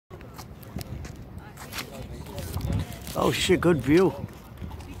Oh shit, good view.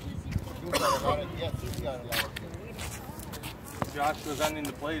 Josh was ending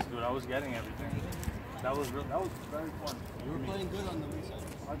the plays good. I was getting everything. That was very fun. You were playing good on the reset.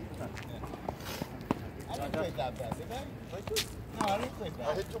 100%. I didn't play that bad, did I? No, I didn't play bad. I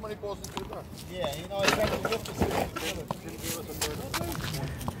hit too many balls into the ground. Yeah, you know, I tried to lift the system.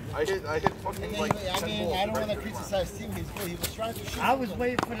 I hit fucking like 10 balls. I don't want to criticize Tim. He was trying to shoot. I was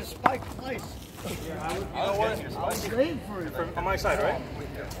waiting for the spike twice. I was Waiting for it. on my side, right?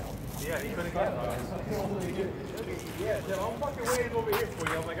 Yeah, he couldn't get it. Yeah, Tim, I'm fucking waiting over here for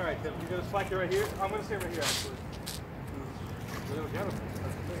you. I'm like, all right, Tim, you're going to slack it right here? I'm going to stay right here, actually. You'll get him.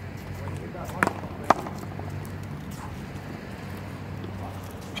 That's the thing. When you got one.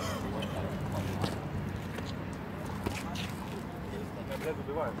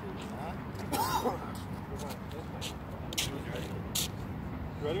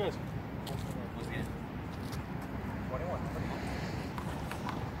 You ready, guys? 21.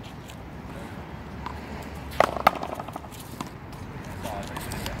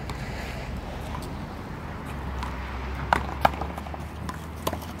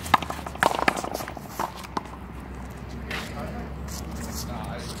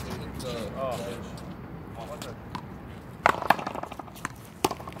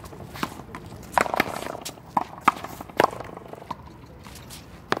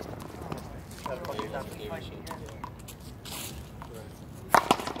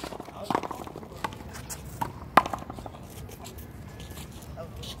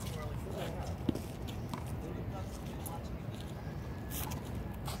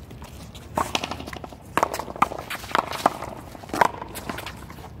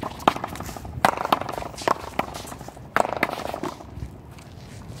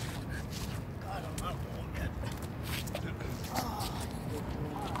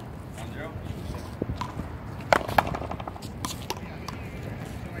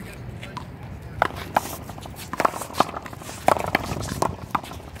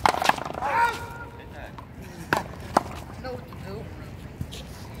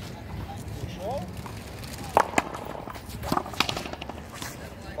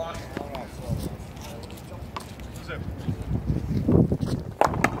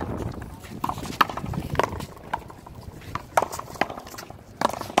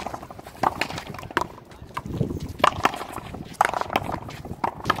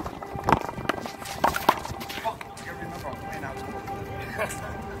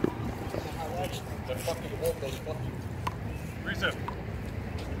 Reset.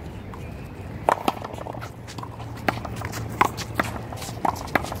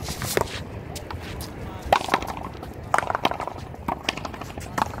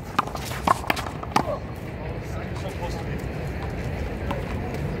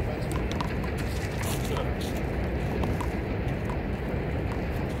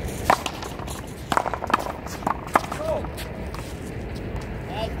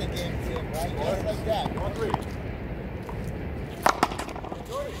 That's the game, Tim, right? Just like that. 1-3.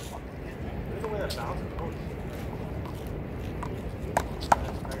 There's a way that bounces.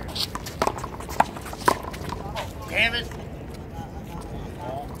 Damn it.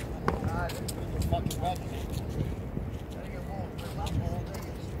 Fucking red.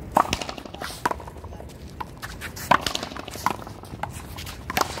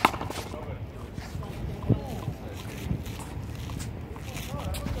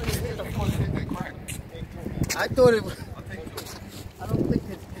 I thought it was. I don't think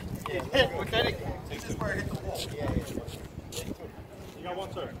it hit. Okay. This is where I hit the wall. You got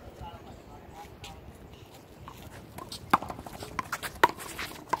one, sir.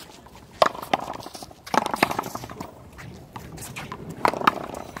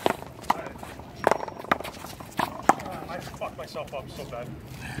 I fucked myself up so bad.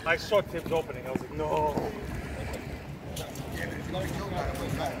 I saw Tim's opening. I was like, no.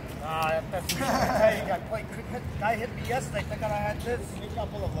 That's hey, guy hit me yesterday thinking I had this. A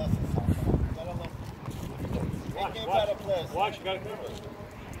couple of lessons. Watch, you gotta keep it.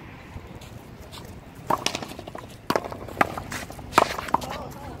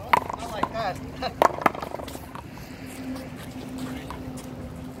 I like that.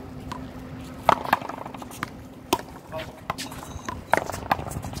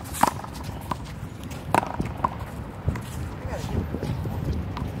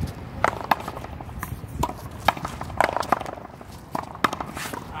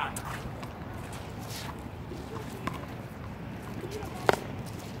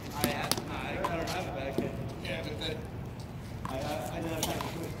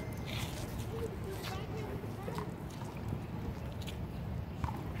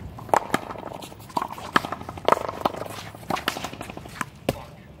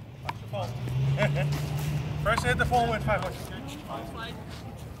 hit the phone with 5 bucks.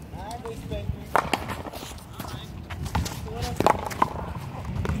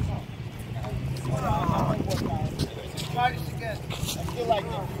 Try this again. I feel like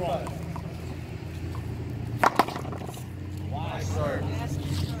they're front. Wow, sir. That's it.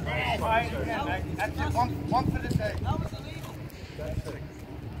 One for the day. That was illegal. That's it.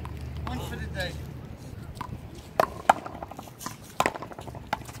 One for the day.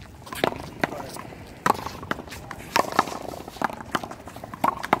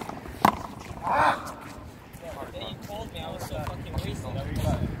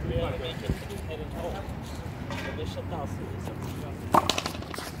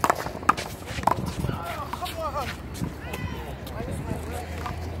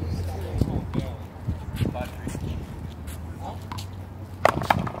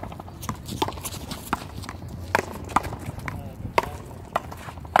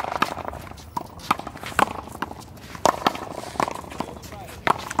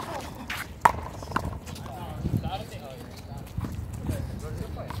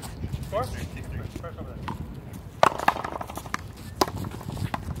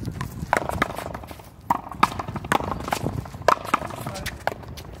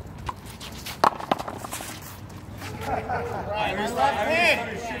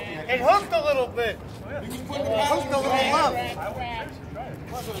 It hooked a little bit. It hooked a little up.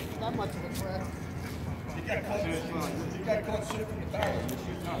 Not much of a crack. You got caught shifting the barrel.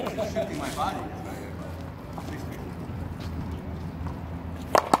 Shifting my body.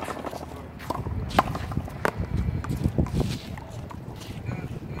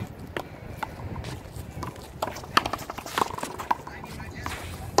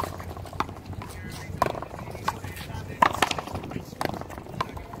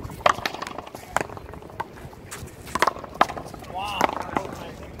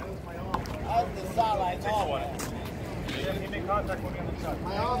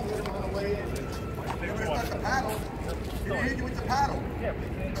 My arm didn't want to weigh in. It's not the paddle. He hit you with the paddle. Yeah, but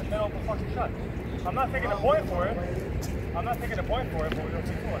in the middle of the fucking shot. I'm not taking a point for it. I'm not taking a point for it, but we don't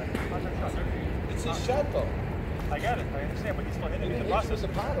take for it. It's his shot, though. I get it. I understand, but he's still hitting He in the hits process.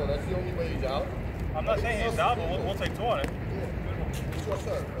 with the paddle. That's the only way he's out. I'm not saying he's out, but we'll take 2 on it. It's your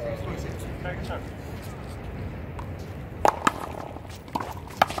serve. Take a serve.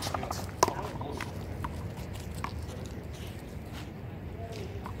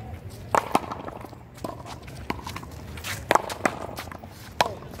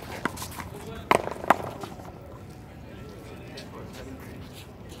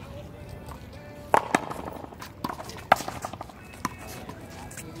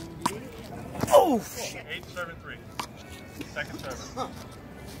 Oh, shit. 8 serving 3. Second serve.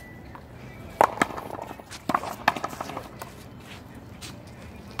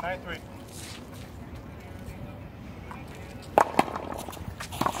 9-3.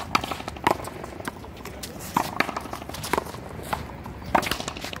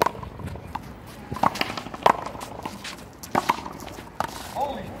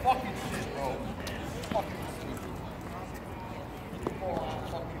 Holy fucking shit, bro. Fucking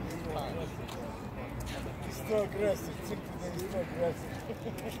He's still aggressive. He's still aggressive.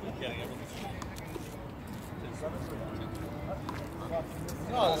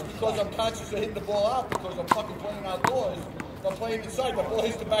 No, it's because I'm conscious of hitting the ball out because I'm fucking playing outdoors. If I'm playing inside, the ball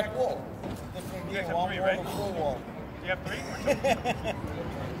hits the back wall. Different You game. guys have One 3, wall right? to full wall. You have 3?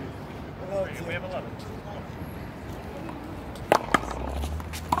 We have 11.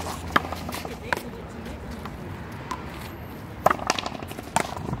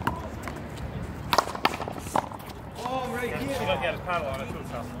 Oh, right He here. got his paddle on it too,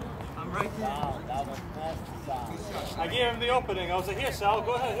 Sal. I'm right there. Wow, that was nasty sound. I gave him the opening. I was like, here, Sal,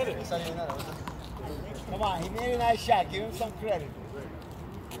 go ahead, hit it. Come on, he made a nice shot. Give him some credit.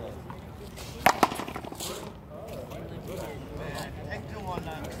 Take 2 on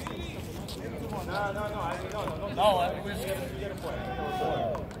that. No. No, it was. You get a point.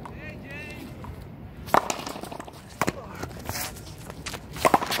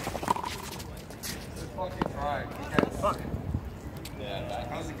 Fucking try. Fuck. Yeah,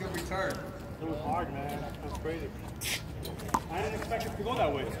 that was a good return. It was hard, man. It was crazy. I didn't expect it to go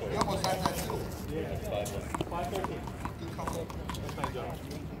that way. You almost had that too. Yeah. 5-13. Good couple. That's my job.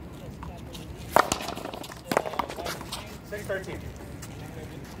 6-13.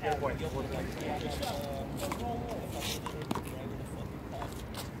 Get a point.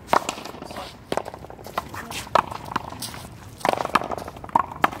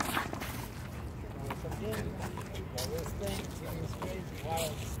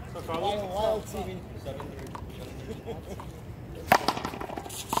 Wild TV.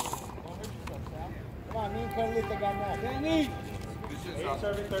 Come on, me and Carlita got that. Danny! 8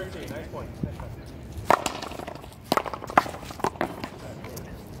 serving 13. Nice point. Nice point.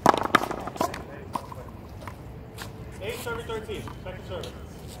 8 serving 13. Second serving.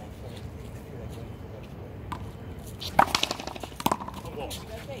 On ball.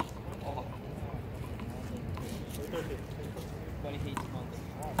 13. Buddy hates months.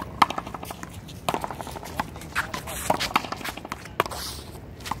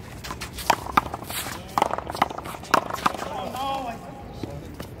 Carlos.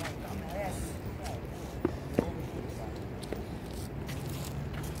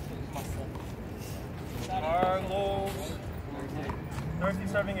 13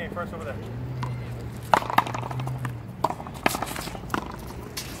 serving 8. First over there.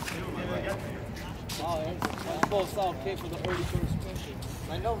 Oh, that's both solid kick for the early first pinch.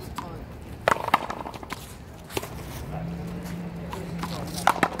 I know the time.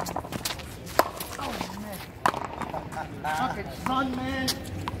 Oh, man. Fucking son, man.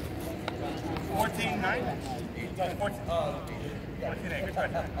 14-9. 14-8. Good try.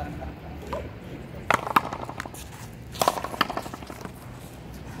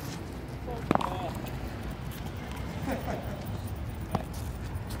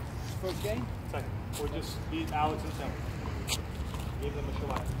 First game? Second. Or just beat Alex and Sam. Give them a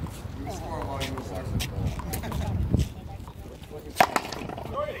shot. You score while you were watching the ball.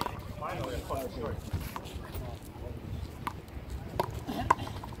 Finally, a fucking short.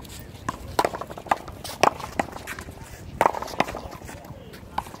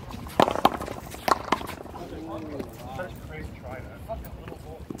 Such a crazy try, that. Fucking little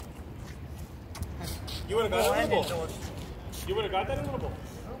ball. You would have got that in the ball. You would have got that in the ball.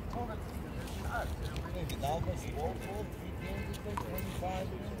 Oh,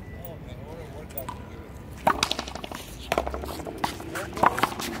 man, what a workout.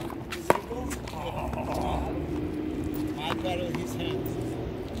 My better his hands.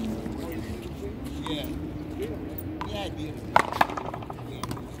 Yeah. Yeah, I did.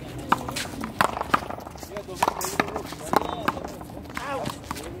 Out.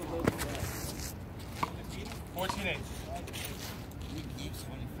 14-8. We need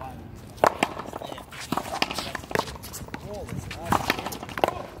 25. Oh, it's hard.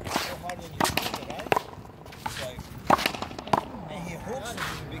 So hard when you do it, right? It's like, and he hooks it in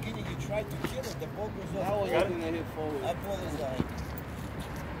the beginning. You try to kill it, the ball goes off. That was hoping that hit forward. That ball is like,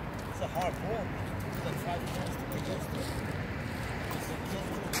 it's a hard ball. It's like 5 minutes to digest it. It's a kill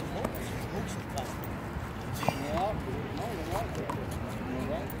to the hook. He hooks it fast. Yeah, no, you're right.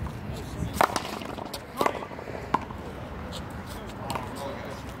 You're right.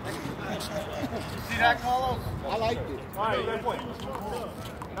 See that, Carlos? I liked it. All right, 9 point.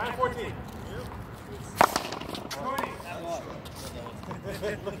 9-14.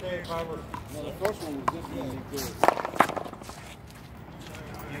 Look at Carlos. No, the first one was definitely good.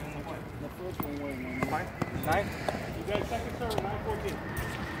 The first one wasn't. 9? You got a second serve, 9-14.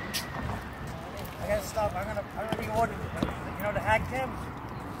 I gotta stop. I'm gonna reorder it. You know the hack cam?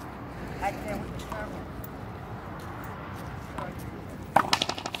 Hack cam with the camera.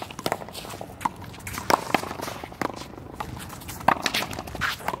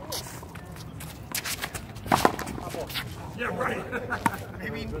 Yeah, right.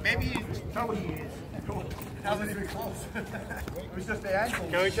 Maybe you know he is. That wasn't even close. It was just the angle.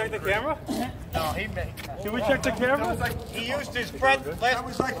 Can we check the camera? No, he made. Can we check the camera? He used his front That left.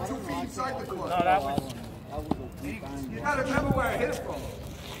 was like 2 feet inside the court. No, that was. You gotta remember where I hit it from.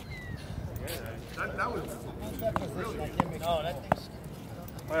 That was No, that thing's.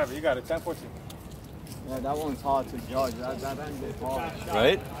 Whatever, you got it. 10-14. Yeah, that one's hard to judge. That ended hard.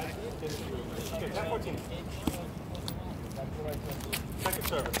 Right? Okay, 10-14. Second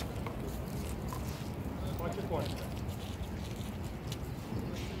serve. Watch your point.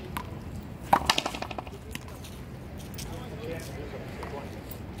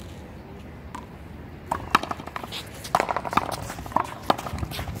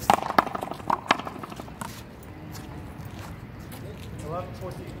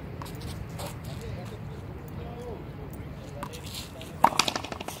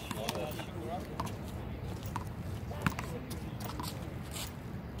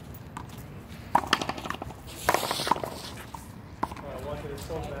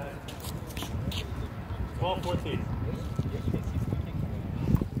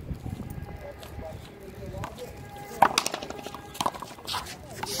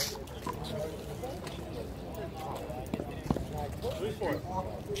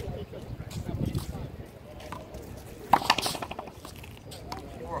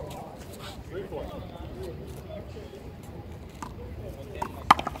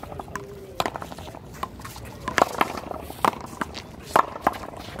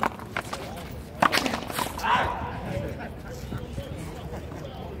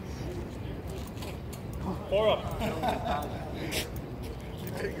 4 up.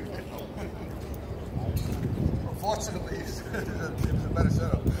 Unfortunately, it was a better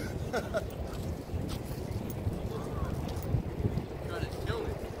setup.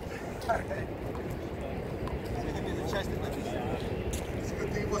 It's a good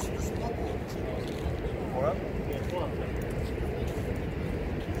thing it wasn't the small ball. 4 up? Yeah, 4 up.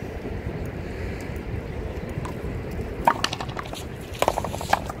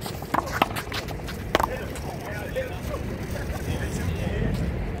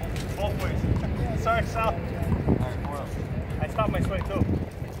 Both ways. Sorry, Sal. Alright, 4 up. I stopped my swing too.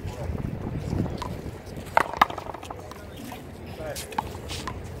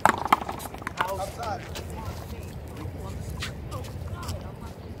 Outside.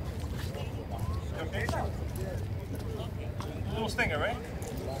 Okay. Little stinger, right?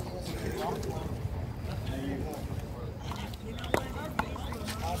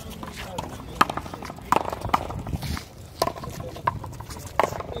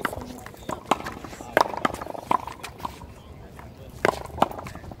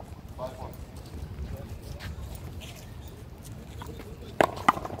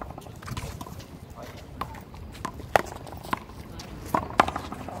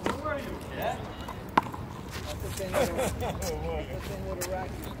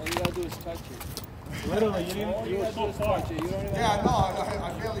 All you gotta do is touch it. Literally, you didn't. You were so far. You don't even Yeah, I know. I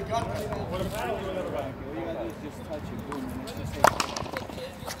barely got that. What a paddle you never got. all you gotta do is just touch it. Boom, and it's just like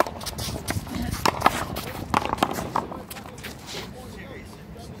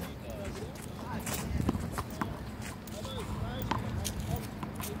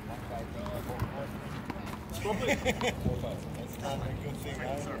That's not a good thing,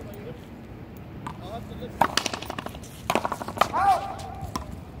 either.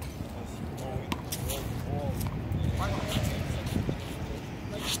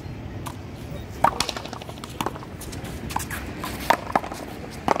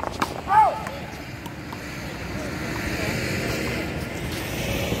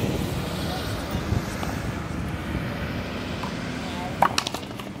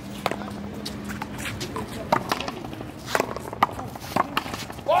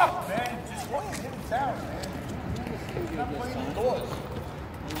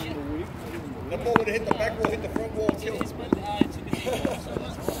 That ball would have hit the back wall, hit the front wall, and killed it.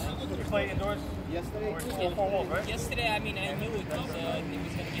 You play indoors? yesterday. Or all 4 walls, right? Yesterday, I mean, I knew it was going to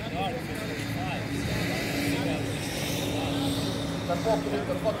get dark for 45. That ball could hit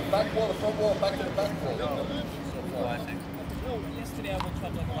the fucking back wall, the front wall, back to the back wall. Yesterday, I woke up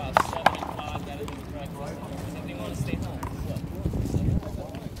like about 7 o'clock, got to do breakfast. I didn't want to stay home.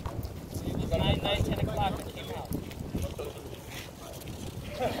 It was 9, 10 o'clock, I came out.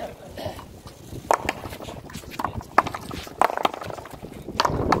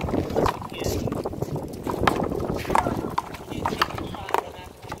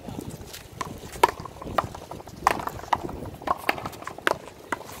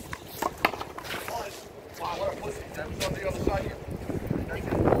 That was on the other side here.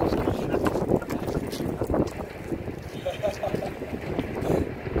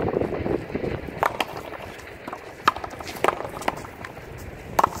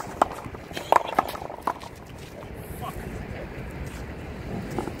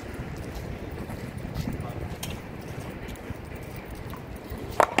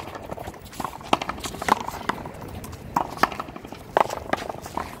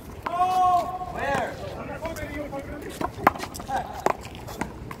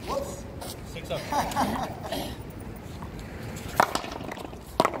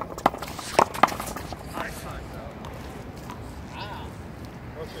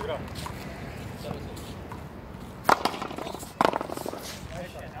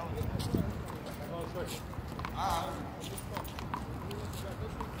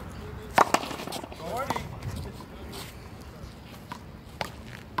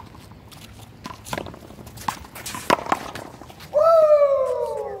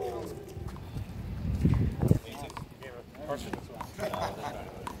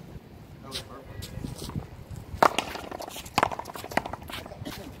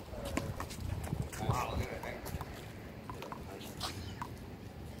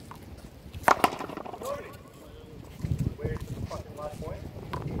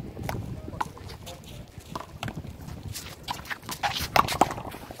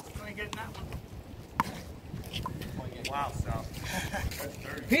 Wow, Sal. That's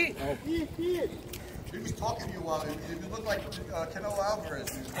dirty. He was talking to you while you looked like Canelo Alvarez.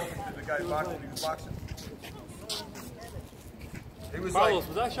 He was talking to the guy boxing. He was boxing. He was Carlos, like,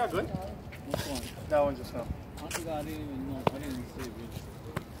 was that shot good? Which one? That one just now. I think I didn't even know. I didn't see it.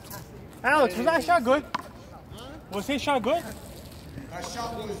 Alex, was that shot good? Was his shot good? That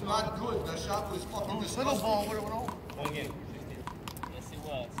shot was not good. That shot was fucking Little disgusting. ball would have went over. Yes, it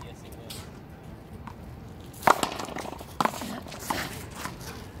was. Yes, it was.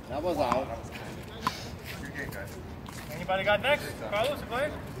 That was out. Good game, guys. Anybody got next? Carlos, play?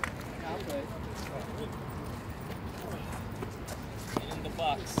 In the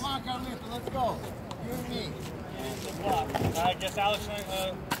box. Come on, Carlito, let's go. You and me. In the box. I guess Alex,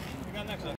 you got next one.